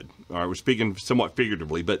you would. All right, we're speaking somewhat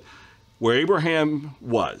figuratively, but where Abraham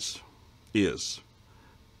is,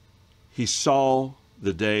 he saw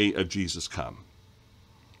the day of Jesus come,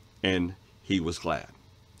 and he was glad.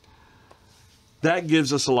 That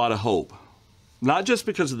gives us a lot of hope, not just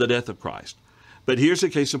because of the death of Christ, but here's a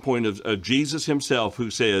case in point of Jesus himself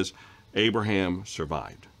who says, Abraham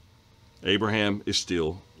survived. Abraham is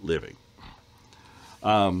still living.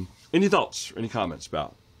 Any thoughts or any comments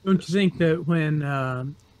about Don't this? you think that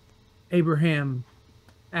when Abraham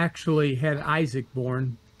actually had Isaac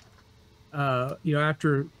born,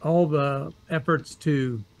 after all the efforts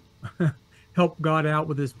to help God out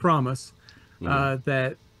with his promise,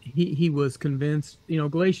 that he was convinced,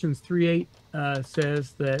 Galatians 3:8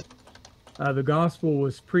 says that the gospel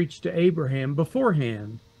was preached to Abraham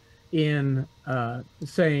beforehand in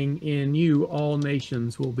saying, in you all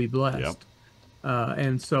nations will be blessed. Yep.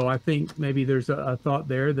 And so I think maybe there's a thought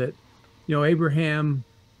there that, Abraham,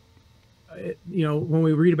 when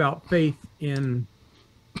we read about faith in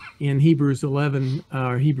Hebrews 11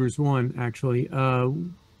 or Hebrews 1, actually,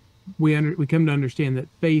 we come to understand that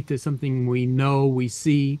faith is something we know, we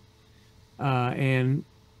see, and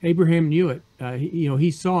Abraham knew it. He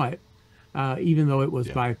saw it, even though it was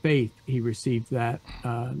by faith he received that,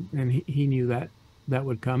 and he knew that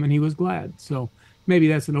would come, and he was glad. So maybe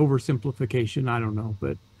that's an oversimplification. I don't know,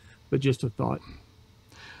 but just a thought.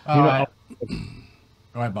 Go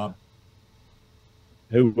ahead, Bob.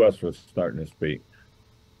 Who else was starting to speak?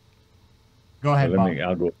 Go ahead, Bob.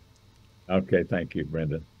 I'll go. Okay, thank you,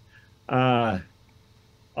 Brendan.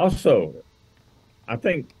 Also, I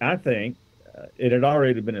think it had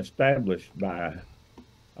already been established by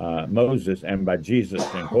Moses and by Jesus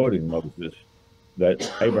in quoting Moses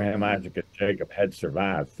that Abraham, Isaac, and Jacob had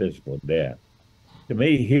survived physical death. To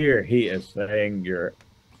me, here he is saying, your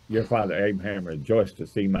father Abraham rejoiced to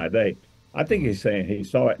see my day. I think he's saying he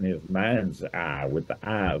saw it in his mind's eye, with the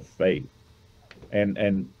eye of faith.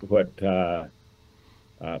 And what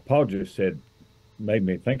Paul just said made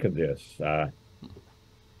me think of this,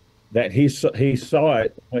 that he saw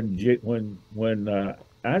it when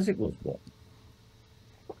Isaac was born.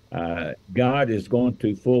 God is going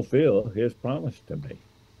to fulfill his promise to me.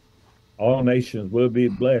 All nations will be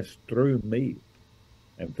blessed through me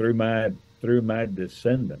and through my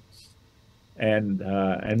descendants. And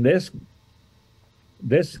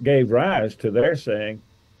this gave rise to their saying,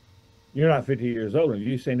 you're not 50 years old. Have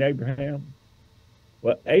you seen Abraham?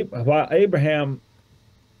 Well, while Abraham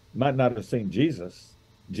might not have seen Jesus,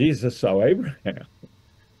 Jesus saw Abraham.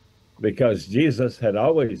 because Jesus had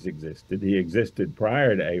always existed. He existed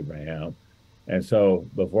prior to Abraham. And so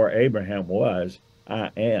before Abraham was, I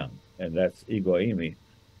am. And that's ego eimi.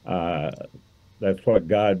 That's what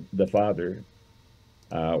God the Father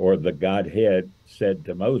or the Godhead said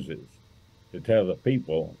to Moses, to tell the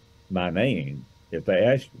people my name. If they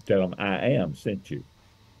ask you, tell them I am sent you.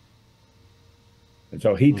 And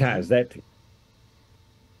so he ties that to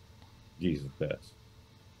Jesus does.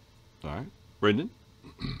 All right. Brendan?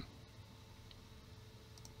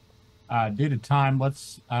 Due to time,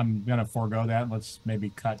 I'm going to forego that. Let's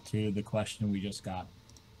maybe cut to the question we just got.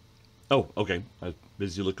 Oh, okay. I was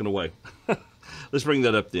busy looking away. Let's bring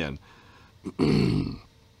that up then.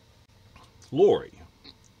 Lori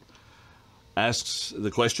asks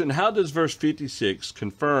the question, how does verse 56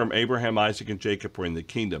 confirm Abraham, Isaac, and Jacob were in the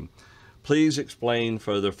kingdom? Please explain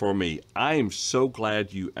further for me. I am so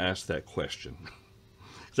glad you asked that question.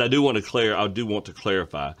 Because I do want to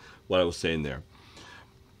clarify what I was saying there.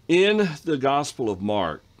 In the Gospel of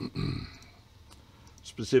Mark,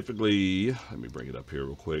 specifically, let me bring it up here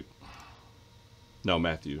real quick. No,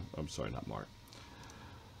 Matthew. I'm sorry, not Mark.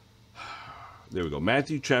 There we go.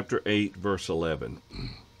 Matthew chapter 8, verse 11.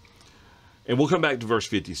 And we'll come back to verse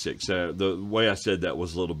 56. The way I said that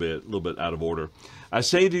was a little bit out of order. I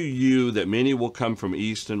say to you that many will come from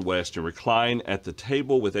east and west and recline at the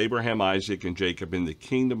table with Abraham, Isaac, and Jacob in the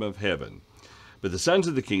kingdom of heaven. But the sons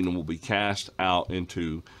of the kingdom will be cast out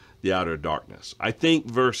into the outer darkness. I think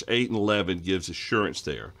verse 8 and 11 gives assurance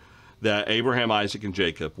there that Abraham, Isaac, and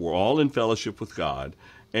Jacob were all in fellowship with God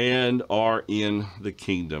and are in the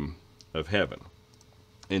kingdom of heaven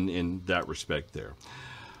in that respect there.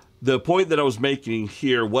 The point that I was making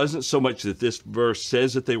here wasn't so much that this verse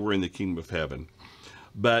says that they were in the kingdom of heaven,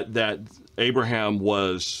 but that Abraham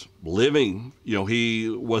was living, he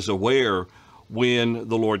was aware when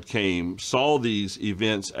the Lord came, saw these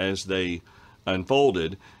events as they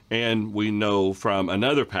unfolded, and we know from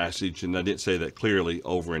another passage, and I didn't say that clearly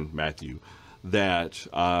over in Matthew, that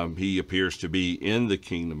he appears to be in the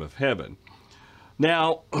kingdom of heaven.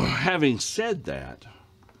 Now, having said that,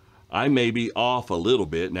 I may be off a little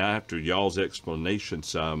bit now after y'all's explanation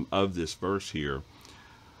some of this verse here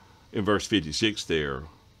in verse 56 there.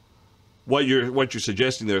 What you're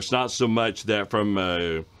suggesting there, it's not so much that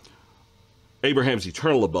from Abraham's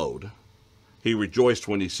eternal abode, he rejoiced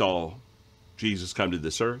when he saw Jesus come to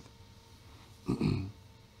this earth.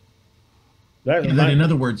 That in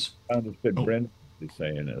other words, I understood Brendan is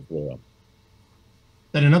saying as well.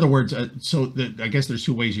 That in other words, I guess there's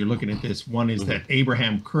two ways you're looking at this. One is that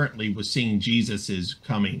Abraham currently was seeing Jesus'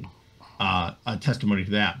 coming, a testimony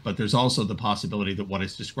to that. But there's also the possibility that what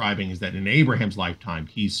it's describing is that in Abraham's lifetime,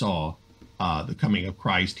 he saw the coming of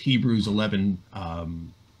Christ. Hebrews 11,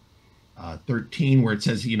 13, where it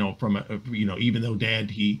says, even though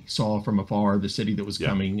dead, he saw from afar the city that was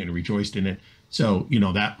coming and rejoiced in it. So,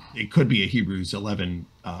 that it could be a Hebrews 11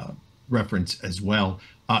 reference as well.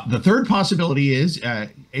 The third possibility is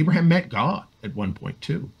Abraham met God at one point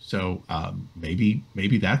too. So maybe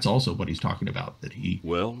that's also what he's talking about. That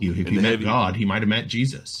if he met God, he might have met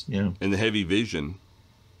Jesus. Yeah. In the heavy vision.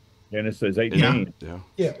 Genesis 18.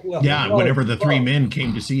 Whenever the three men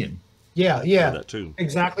came to see him. Yeah. That too.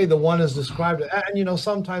 Exactly. The one is described, and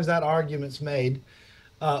sometimes that argument's made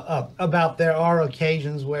about there are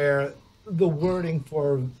occasions where the wording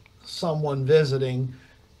for someone visiting,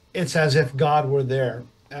 it's as if God were there.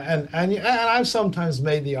 And I've sometimes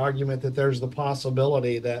made the argument that there's the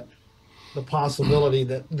possibility that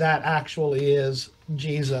actually is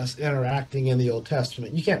Jesus interacting in the Old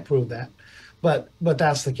Testament. You can't prove that, but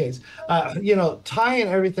that's the case. Tying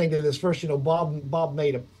everything to this verse, Bob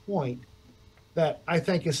made a point that I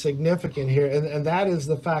think is significant here, and that is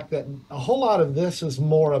the fact that a whole lot of this is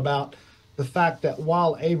more about the fact that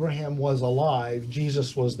while Abraham was alive,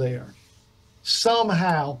 Jesus was there.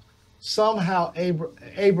 Somehow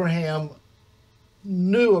Abraham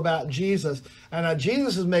knew about Jesus, and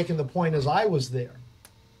Jesus is making the point as I was there,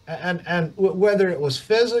 and whether it was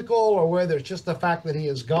physical or whether it's just the fact that he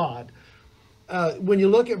is God. When you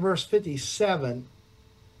look at verse 57,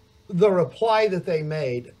 the reply that they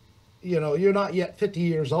made, you're not yet 50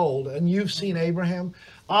 years old and you've seen Abraham.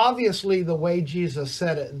 Obviously, the way Jesus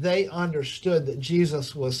said it, they understood that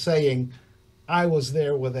Jesus was saying, I was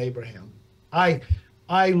there with Abraham. I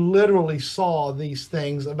literally saw these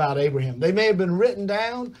things about Abraham. They may have been written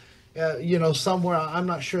down, somewhere. I'm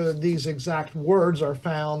not sure that these exact words are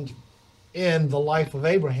found in the life of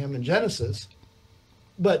Abraham in Genesis,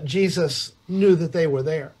 but Jesus knew that they were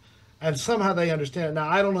there, and somehow they understand it. Now,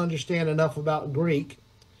 I don't understand enough about Greek.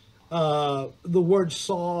 The word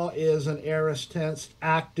saw is an aorist tense,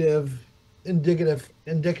 active indicative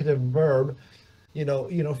verb,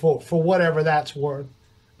 for whatever that's worth.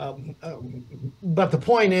 But the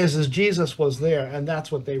point is Jesus was there, and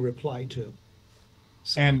that's what they reply to.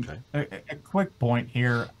 And Okay. a quick point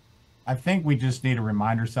here. I think we just need to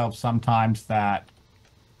remind ourselves sometimes that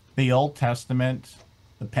the Old Testament,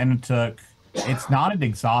 the Pentateuch, it's not an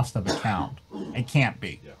exhaustive account. It can't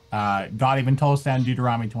be. God even told us that in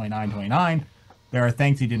Deuteronomy 29:29. There are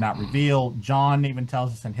things he did not reveal. John even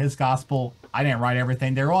tells us in his gospel, I didn't write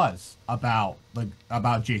everything there was about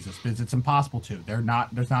Jesus because it's impossible to. There's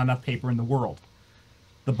not enough paper in the world.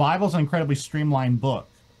 The Bible's an incredibly streamlined book.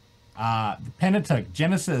 The Pentateuch,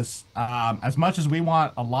 Genesis, as much as we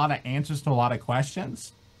want a lot of answers to a lot of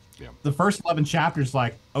questions, the first 11 chapters,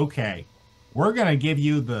 like, okay, we're going to give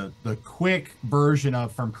you the quick version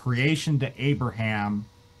of from creation to Abraham,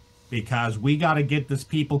 because we got to get this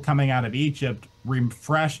people coming out of Egypt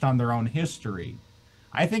refreshed on their own history.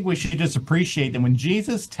 I think we should just appreciate that when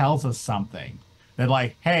Jesus tells us something, that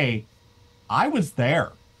like, hey, I was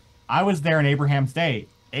there. I was there in Abraham's day.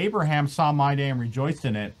 Abraham saw my day and rejoiced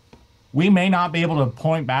in it. We may not be able to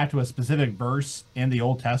point back to a specific verse in the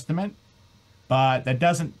Old Testament, but that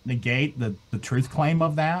doesn't negate the truth claim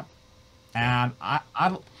of that. And I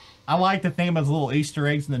like to think about the little Easter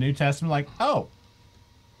eggs in the New Testament, like,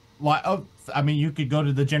 I mean, you could go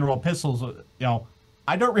to the general epistles,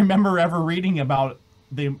 I don't remember ever reading about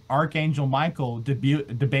the Archangel Michael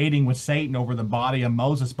debating with Satan over the body of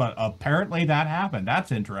Moses, but apparently that happened.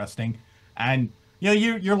 That's interesting. And,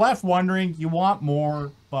 you're left wondering, you want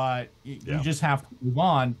more, but you just have to move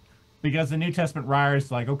on, because the New Testament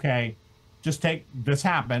writers like, okay, just take this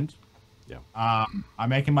happened. I'm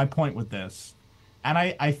making my point with this. And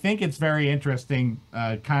I think it's very interesting,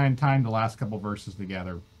 kind of tying the last couple verses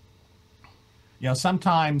together.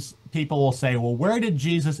 Sometimes people will say, well, where did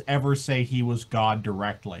Jesus ever say he was God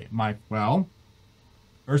directly? I'm like, well,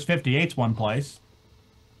 verse 58's one place.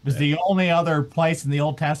 Because the only other place in the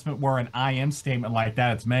Old Testament where an I am statement like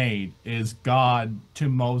that is made is God to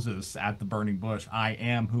Moses at the burning bush. I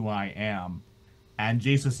am who I am. And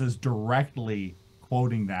Jesus is directly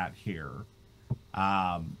quoting that here.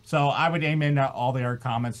 So I would aim into all the other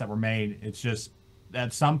comments that were made. It's just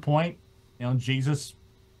at some point, Jesus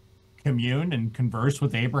communed and conversed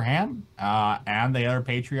with Abraham and the other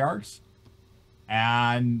patriarchs.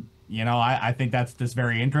 And, I think that's just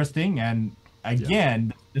very interesting. And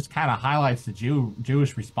again, this kind of highlights the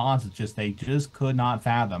Jewish response. It's just they just could not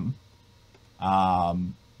fathom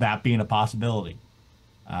that being a possibility.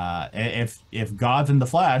 If God's in the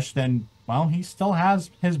flesh, then, well, he still has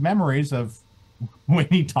his memories of when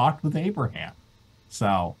he talked with Abraham.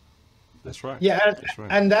 So that's right. Yeah, that's right.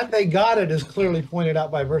 And that they got it is clearly pointed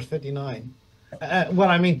out by verse 59. What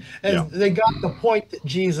I mean is they got the point that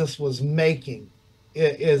Jesus was making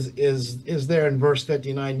is there in verse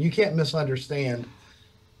 59. You can't misunderstand.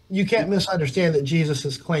 You can't misunderstand that Jesus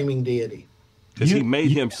is claiming deity. Because he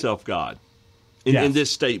made himself God. In this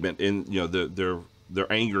statement, in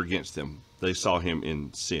their anger against him, they saw him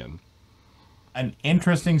in sin. An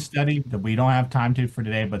interesting study that we don't have time to for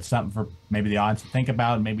today, but something for maybe the audience to think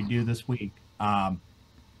about and maybe do this week.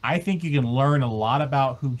 I think you can learn a lot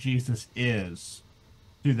about who Jesus is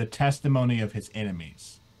through the testimony of his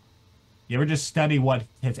enemies. You ever just study what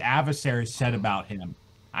his adversaries said about him?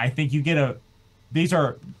 I think you get these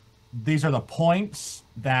are the points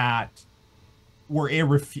that were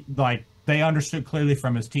they understood clearly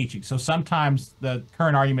from his teaching. So sometimes the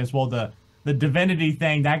current argument is, well, the divinity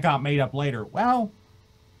thing that got made up later. Well,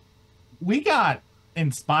 we got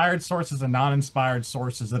inspired sources and non-inspired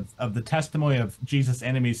sources of the testimony of Jesus'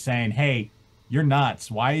 enemies saying, hey, you're nuts.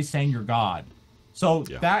 Why are you saying you're God? So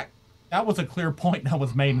that was a clear point that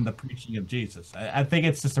was made in the preaching of Jesus. I think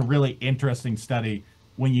it's just a really interesting study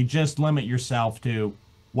when you just limit yourself to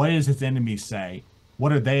what does his enemies say?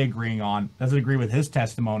 What are they agreeing on? Does it agree with his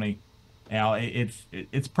testimony?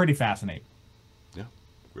 It's pretty fascinating. Yeah,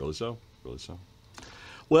 really so. Really so.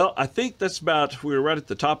 Well, I think we're right at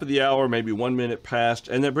the top of the hour, maybe 1 minute past,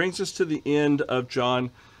 and that brings us to the end of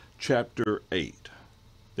John chapter 8.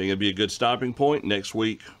 I think it'd be a good stopping point. Next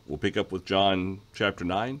week, we'll pick up with John chapter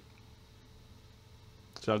 9.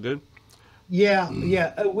 Sound good? Yeah.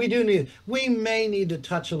 We may need to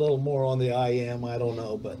touch a little more on the I am. I don't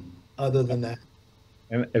know, but other than that.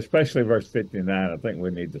 And especially verse 59, I think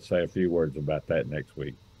we need to say a few words about that next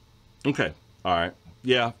week. Okay. All right.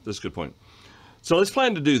 Yeah, that's a good point. So let's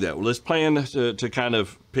plan to do that. Let's plan to kind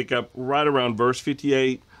of pick up right around verse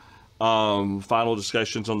 58, final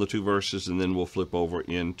discussions on the two verses, and then we'll flip over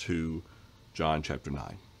into John chapter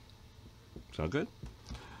 9. Sound good?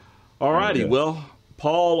 All righty. Well,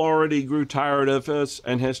 Paul already grew tired of us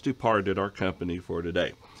and has departed our company for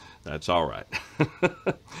today. That's all right.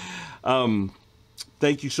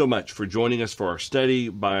 Thank you so much for joining us for our study.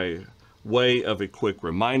 By way of a quick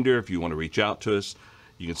reminder, if you want to reach out to us,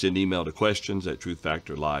 you can send email to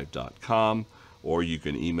questions@truthfactorlive.com, or you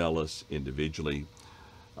can email us individually.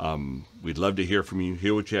 We'd love to hear from you,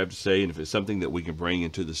 hear what you have to say, and if it's something that we can bring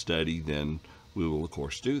into the study, then we will, of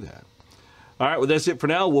course, do that. All right, well, that's it for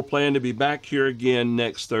now. We'll plan to be back here again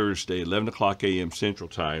next Thursday, 11 o'clock a.m. Central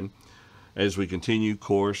Time, as we continue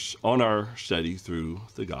course on our study through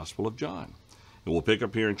the Gospel of John. And we'll pick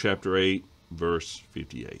up here in chapter 8, verse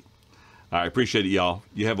 58. I appreciate it, y'all.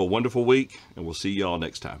 You have a wonderful week, and we'll see y'all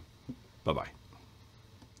next time. Bye-bye.